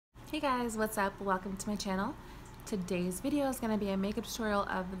Hey guys, what's up? Welcome to my channel. Today's video is going to be a makeup tutorial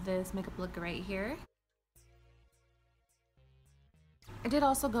of this makeup look right here. I did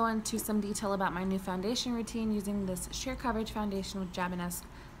also go into some detail about my new foundation routine using this sheer coverage foundation with JAPONESQUE.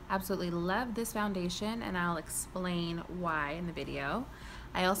 Absolutely love this foundation and I'll explain why in the video.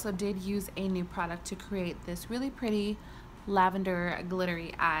 I also did use a new product to create this really pretty lavender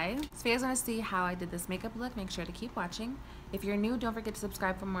glittery eye. So if you guys want to see how I did this makeup look, make sure to keep watching. If you're new, don't forget to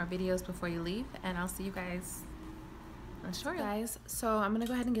subscribe for more videos before you leave, and I'll see you guys in the tutorial. Guys, so I'm gonna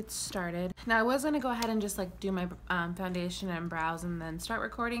go ahead and get started. Now I was gonna go ahead and just like do my foundation and brows and then start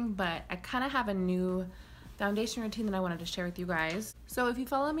recording, but I kind of have a new foundation routine that I wanted to share with you guys. So if you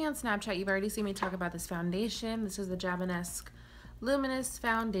follow me on Snapchat, you've already seen me talk about this foundation. This is the JAPONESQUE Luminous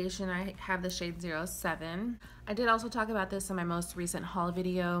foundation. I have the shade 07. I did also talk about this in my most recent haul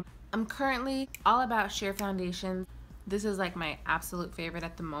video. I'm currently all about sheer foundations. This is like my absolute favorite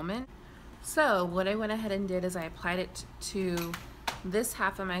at the moment. So what I went ahead and did is I applied it to this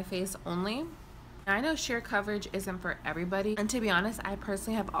half of my face only. Now, I know sheer coverage isn't for everybody, and to be honest, I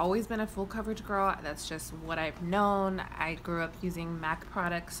personally have always been a full coverage girl. That's just what I've known. I grew up using MAC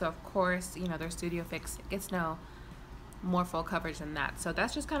products, so of course, you know, their Studio Fix gets no more full coverage than that. So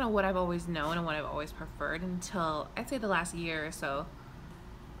that's just kind of what I've always known and what I've always preferred until I'd say the last year or so.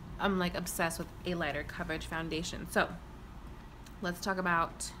 I'm like obsessed with a lighter coverage foundation. So let's talk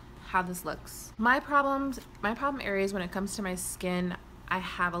about how this looks. My problem areas when it comes to my skin, I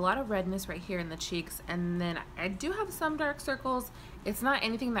have a lot of redness right here in the cheeks, and then I do have some dark circles. It's not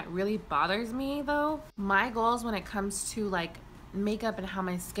anything that really bothers me though. My goals when it comes to like makeup and how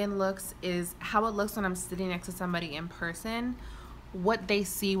my skin looks is how it looks when I'm sitting next to somebody in person, what they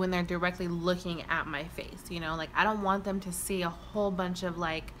see when they're directly looking at my face. You know, like I don't want them to see a whole bunch of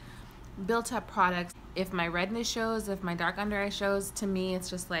like built up products. If my redness shows, if my dark under eye shows, to me it's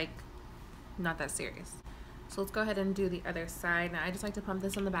just like not that serious. So let's go ahead and do the other side. Now I just like to pump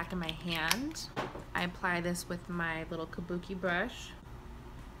this on the back of my hand. I apply this with my little kabuki brush.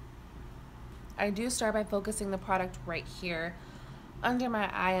 I do start by focusing the product right here under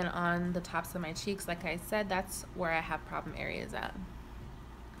my eye and on the tops of my cheeks. Like I said, that's where I have problem areas at.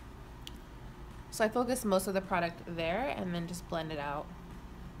 So I focus most of the product there and then just blend it out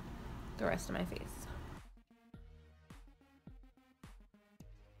the rest of my face.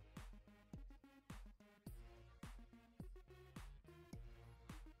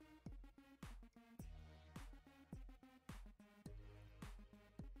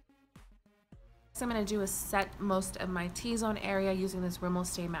 So I'm going to do is set most of my T-zone area using this RIMMEL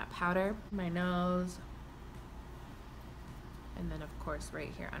Stay Matte Powder, my nose, and then of course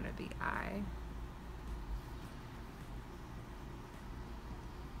right here under the eye.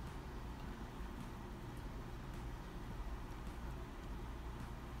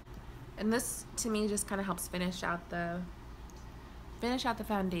 And this to me just kind of helps finish out the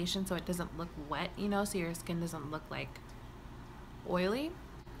foundation so it doesn't look wet, you know, so your skin doesn't look like oily.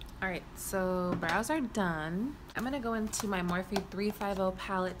 Alright, so brows are done. I'm going to go into my Morphe 350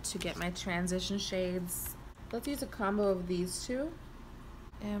 palette to get my transition shades. Let's use a combo of these two.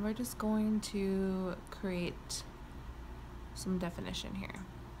 And we're just going to create some definition here.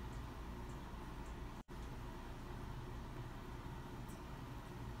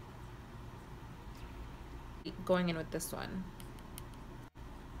 Going in with this one.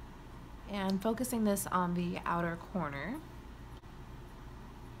 And focusing this on the outer corner.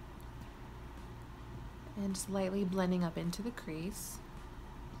 And just lightly blending up into the crease.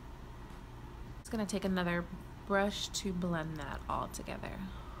 Just gonna take another brush to blend that all together.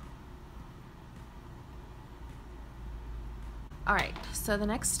 Alright, so the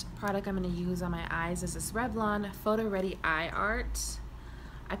next product I'm going to use on my eyes is this Revlon Photo Ready Eye Art.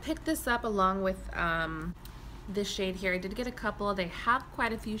 I picked this up along with this shade here. I did get a couple. They have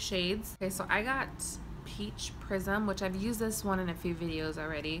quite a few shades. Okay, so I got Peach Prism, which I've used this one in a few videos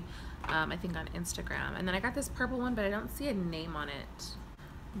already, I think on Instagram. And then I got this purple one, but I don't see a name on it.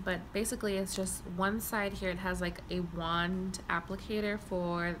 But basically it's just one side here, it has like a wand applicator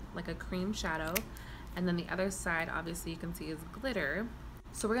for like a cream shadow, and then the other side obviously you can see is glitter.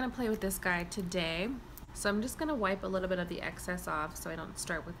 So we're gonna play with this guy today. So I'm just gonna wipe a little bit of the excess off so I don't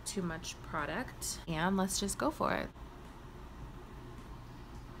start with too much product, and let's just go for it.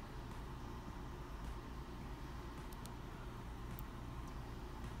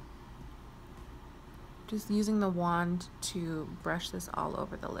 Just using the wand to brush this all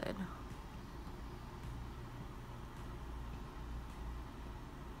over the lid.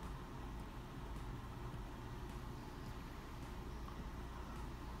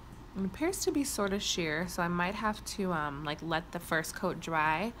 It appears to be sort of sheer, so I might have to like let the first coat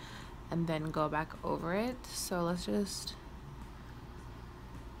dry and then go back over it. So let's just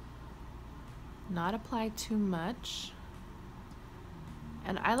not apply too much.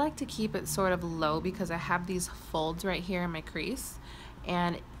 And I like to keep it sort of low because I have these folds right here in my crease,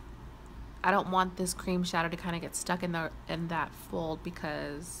 and I don't want this cream shadow to kind of get stuck in that fold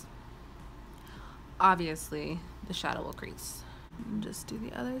because obviously the shadow will crease. And just do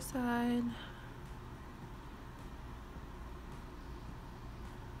the other side.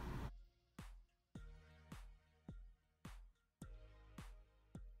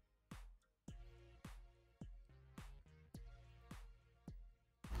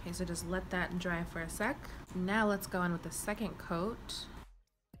 Okay, so just let that dry for a sec. Now let's go in with the second coat.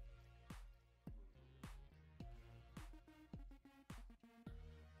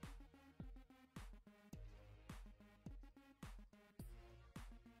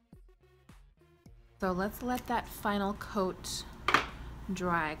 So let's let that final coat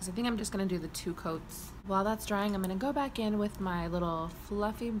dry, because I think I'm just going to do the 2 coats. While that's drying, I'm going to go back in with my little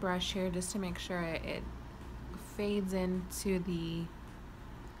fluffy brush here just to make sure it fades into the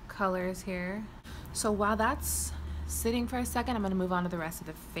colors here. So while that's sitting for a second, I'm going to move on to the rest of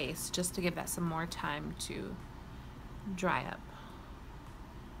the face just to give that some more time to dry up.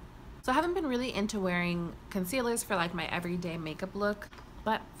 So I haven't been really into wearing concealers for like my everyday makeup look,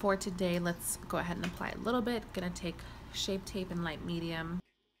 but for today, let's go ahead and apply a little bit. Gonna take Shape Tape in light medium.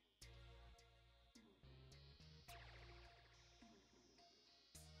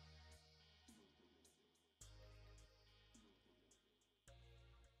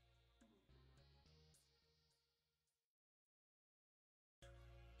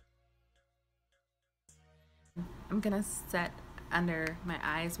 I'm gonna set under my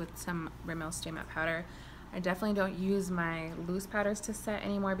eyes with some RIMMEL Stay Matte Powder. I definitely don't use my loose powders to set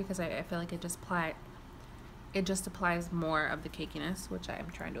anymore because I feel like it just applies more of the cakiness, which I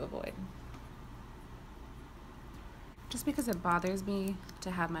am trying to avoid. Just because it bothers me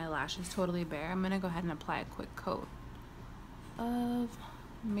to have my lashes totally bare, I'm gonna go ahead and apply a quick coat of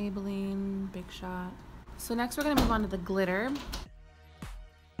Maybelline Big Shot. So next we're gonna move on to the glitter.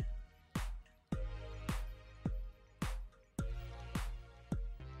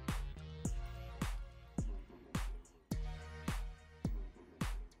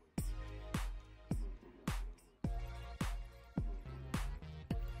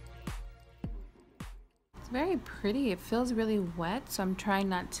 Very pretty. It feels really wet, so I'm trying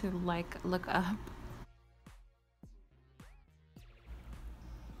not to like look up.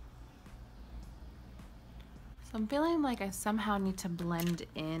 So I'm feeling like I somehow need to blend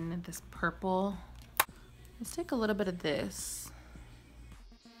in this purple. Let's take a little bit of this.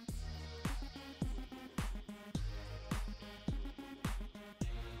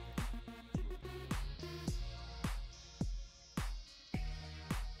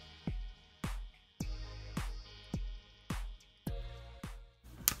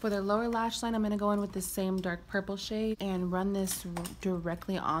 For the lower lash line, I'm going to go in with the same dark purple shade and run this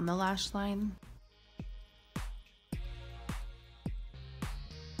directly on the lash line.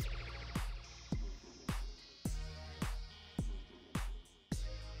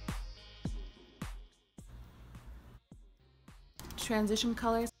 Transition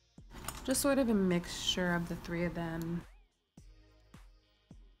colors, just sort of a mixture of the 3 of them.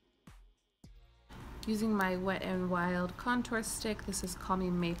 Using my Wet n Wild contour stick, this is Call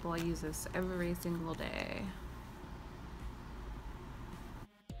Me Maple. I use this every single day.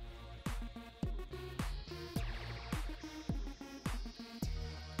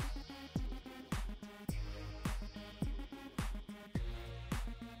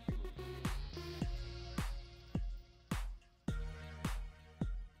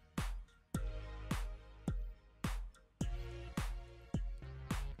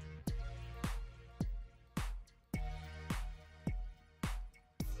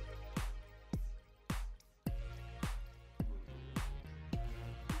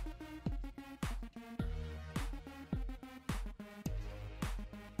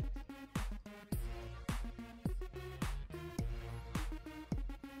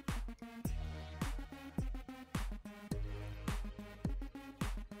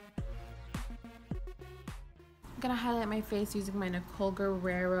 I'm gonna highlight my face using my Nicole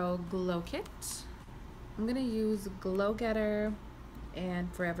Glow Kit. I'm gonna use Glow Getter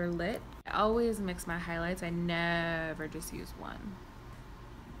and Forever Lit. I always mix my highlights. I never just use one.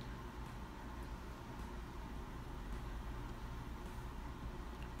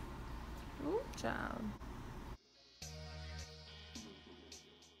 Ooh, child.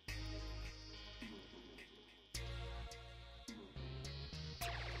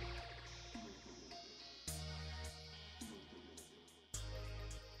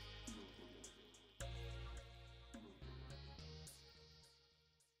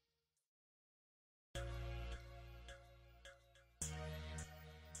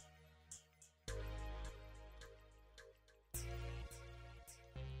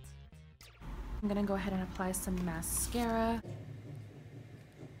 I'm gonna go ahead and apply some mascara.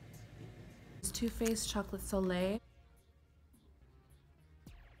 It's Too Faced Chocolate Soleil.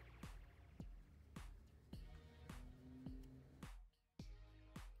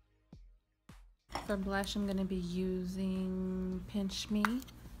 For blush, I'm gonna be using Pinch Me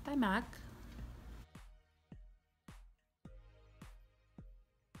by MAC.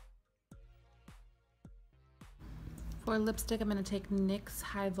 For lipstick, I'm going to take NYX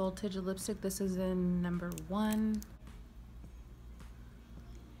High Voltage lipstick. This is in number 1.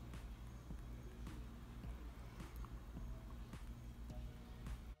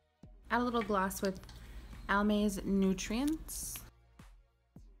 Add a little gloss with ALMAY's Nudetrients.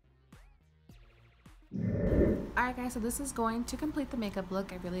 Alright guys, so this is going to complete the makeup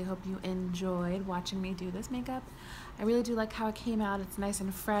look. I really hope you enjoyed watching me do this makeup. I really do like how it came out. It's nice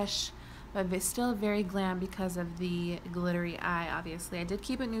and fresh, but it's still very glam because of the glittery eye, obviously. I did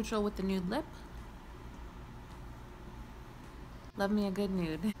keep it neutral with the nude lip. Love me a good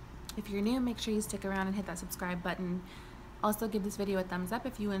nude. If you're new, make sure you stick around and hit that subscribe button. Also give this video a thumbs up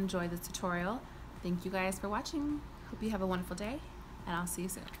if you enjoyed this tutorial. Thank you guys for watching. Hope you have a wonderful day, and I'll see you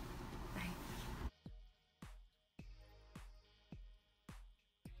soon.